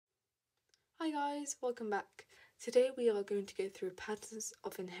Hi guys, welcome back. Today we are going to go through patterns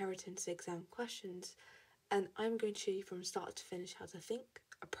of inheritance exam questions, and I'm going to show you from start to finish how to think,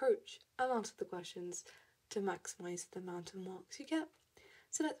 approach and answer the questions to maximise the amount of marks you get.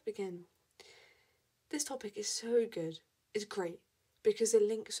 So let's begin. This topic is so good, it's great, because it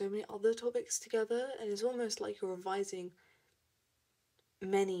links so many other topics together and it's almost like you're revising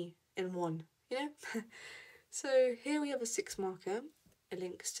many in one, you know? So here we have a 6 marker. It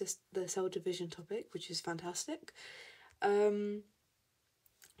links to the cell division topic, which is fantastic.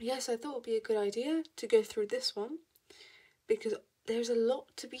 Yes, I thought it would be a good idea to go through this one because there's a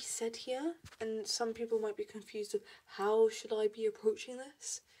lot to be said here, and some people might be confused of how should I be approaching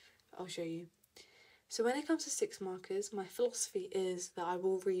this. I'll show you. So when it comes to 6 markers, my philosophy is that I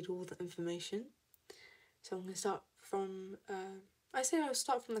will read all the information. So I'm going to start from, I'll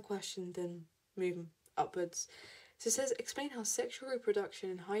start from the question, then move upwards. So it says, explain how sexual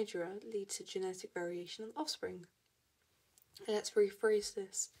reproduction in Hydra leads to genetic variation of offspring. Let's rephrase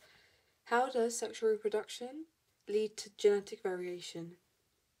this. How does sexual reproduction lead to genetic variation?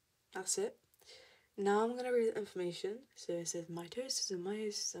 That's it. Now I'm going to read the information. So it says mitosis and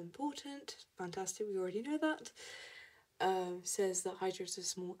meiosis are important. Fantastic, we already know that. Says that Hydra is a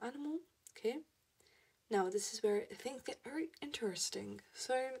small animal. Okay. Now this is where things get very interesting.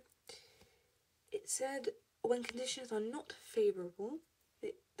 So it said, when conditions are not favourable,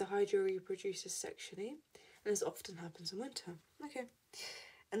 the Hydra reproduces sexually, and this often happens in winter. Okay.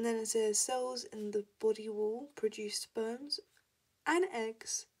 And then it says cells in the body wall produce sperms and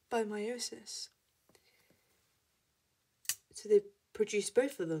eggs by meiosis. So they produce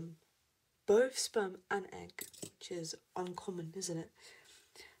both of them, both sperm and egg, which is uncommon, isn't it?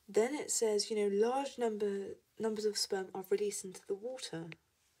 Then it says, large numbers of sperm are released into the water.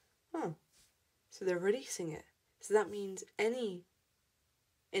 Oh. So they're releasing it. So that means any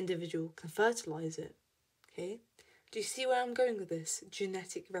individual can fertilise it. Okay? Do you see where I'm going with this?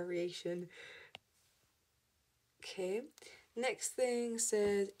 Genetic variation. Okay. Next thing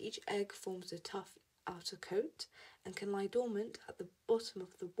says each egg forms a tough outer coat and can lie dormant at the bottom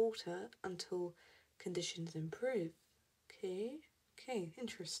of the water until conditions improve. Okay,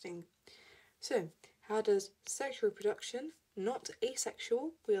 interesting. So, how does sexual reproduction, not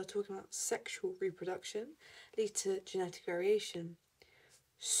asexual, we are talking about sexual reproduction, lead to genetic variation?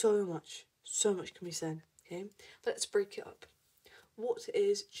 So much can be said, okay? Let's break it up. What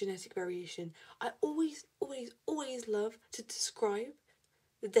is genetic variation? I always love to describe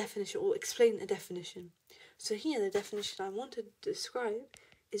the definition or explain a definition. So here, the definition I want to describe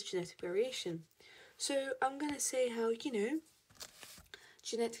is genetic variation. So I'm going to say how,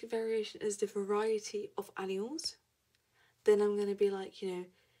 genetic variation is the variety of alleles. Then I'm going to be like,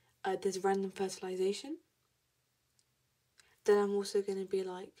 there's random fertilization. Then I'm also going to be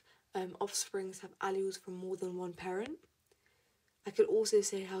like, offsprings have alleles from more than one parent. I could also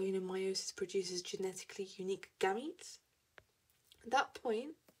say how, meiosis produces genetically unique gametes. That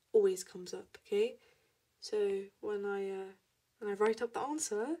point always comes up, okay? So when I write up the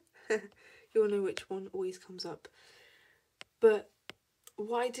answer, you'll know which one always comes up. But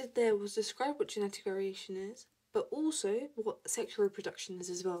what I did there was describe what genetic variation is, but also what sexual reproduction is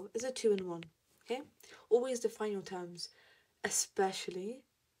as well. It's a 2-in-1, okay? Always define your terms, especially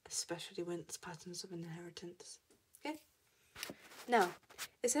when it's patterns of inheritance, okay? Now,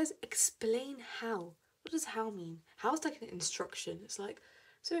 it says explain how. What does how mean? How is like an instruction. It's like,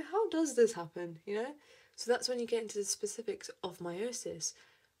 so how does this happen, So that's when you get into the specifics of meiosis.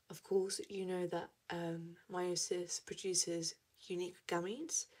 Of course, you know that meiosis produces unique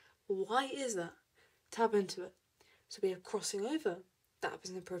gametes. Why is that? Tap into it. So we have crossing over. That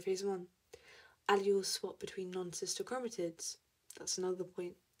happens in prophase 1. Alleles swap between non-sister chromatids. That's another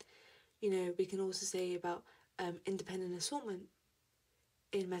point. We can also say about independent assortment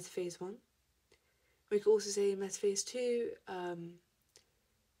in metaphase 1. We could also say in metaphase 2,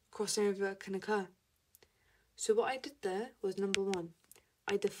 crossover can occur. So what I did there was number 1.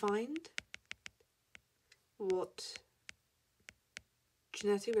 I defined what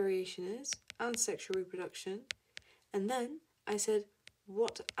genetic variation is and sexual reproduction, and then I said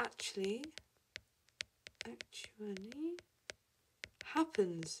what actually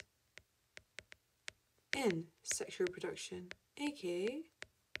happens in sexual reproduction, aka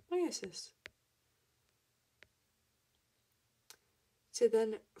meiosis. So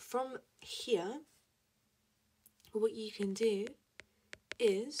then from here, what you can do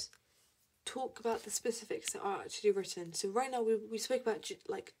is talk about the specifics that are actually written. So right now we spoke about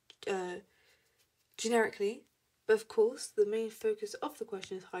generically, but of course the main focus of the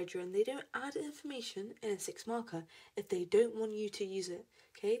question is Hydra, and they don't add information in a 6 marker if they don't want you to use it,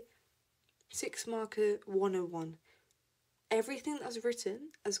 okay? 6 marker 101. Everything that's written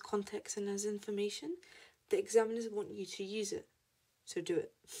as context and as information, the examiners want you to use it. So do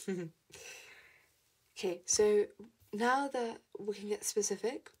it. Okay, so now that we can get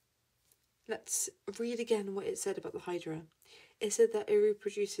specific, let's read again what it said about the hydra. It said that it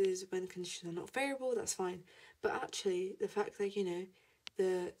reproduces when conditions are not favourable, that's fine. But actually, the fact that,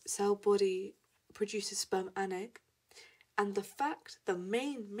 the cell body produces sperm and egg, and the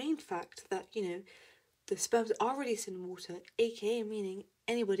main fact that, the sperms are released in water, aka meaning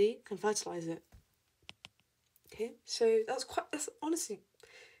anybody can fertilise it. Okay, so that's honestly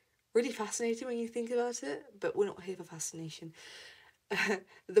really fascinating when you think about it, but we're not here for fascination.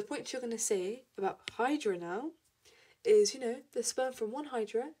 The point you're going to say about hydra now is, the sperm from one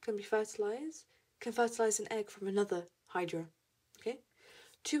hydra can fertilise an egg from another hydra. Okay,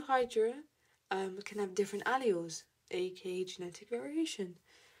 2 hydra can have different alleles, aka genetic variation.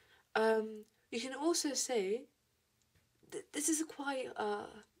 You can also say this is quite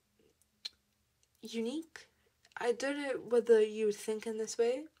unique. I don't know whether you would think in this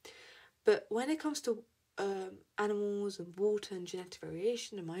way, but when it comes to animals and water and genetic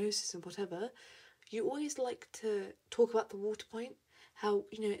variation and meiosis and whatever, you always like to talk about the water point, how,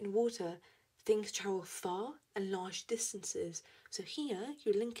 in water, things travel far and large distances. So here,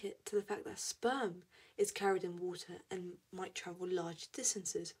 you link it to the fact that sperm is carried in water and might travel large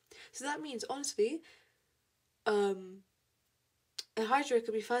distances. So that means, honestly, a hydra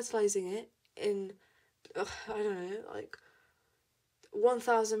could be fertilizing it in, I don't know, like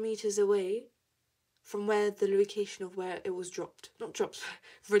 1,000 meters away from where the location of where it was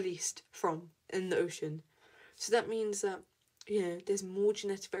released from in the ocean. So that means that, there's more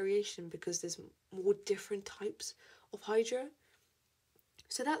genetic variation because there's more different types of hydra.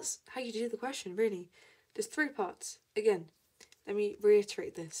 So that's how you do the question, really. There's 3 parts. Again, let me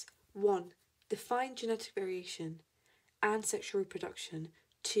reiterate this. 1, define genetic variation and sexual reproduction.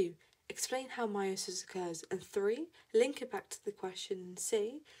 2, explain how meiosis occurs. And 3, link it back to the question and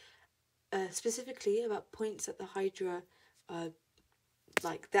say, specifically about points that the hydra, the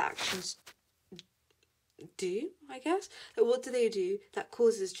actions do, I guess. What do they do that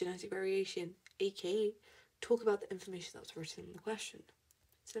causes genetic variation, aka talk about the information that was written in the question.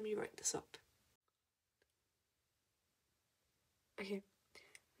 So let me write this up. Okay,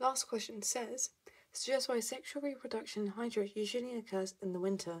 last question says, suggest why sexual reproduction in hydra usually occurs in the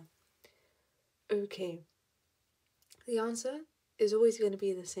winter. Okay, the answer is always going to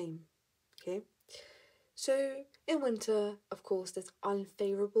be the same. Okay, so in winter, of course, there's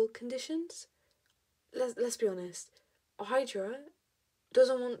unfavourable conditions. Let's be honest, a hydra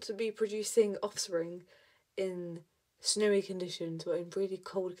doesn't want to be producing offspring in snowy conditions or in really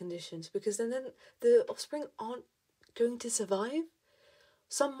cold conditions, because then the offspring aren't going to survive.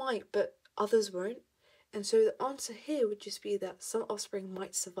 Some might, but others won't. And so the answer here would just be that some offspring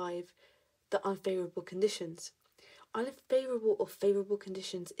might survive the unfavourable conditions. Unfavourable or favourable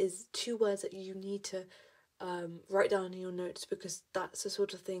conditions is 2 words that you need to write down in your notes, because that's the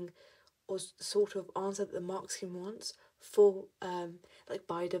sort of thing or sort of answer that the mark scheme wants for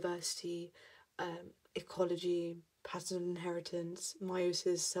biodiversity, ecology, patterns of inheritance,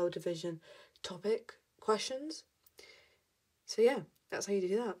 meiosis, cell division topic questions. So yeah, that's how you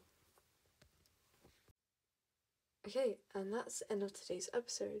do that. Okay, and that's the end of today's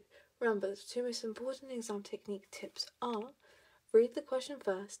episode. Remember, the 2 most important exam technique tips are: read the question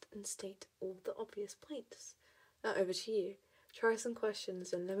first and state all the obvious points. Now over to you. Try some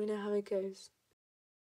questions and let me know how it goes.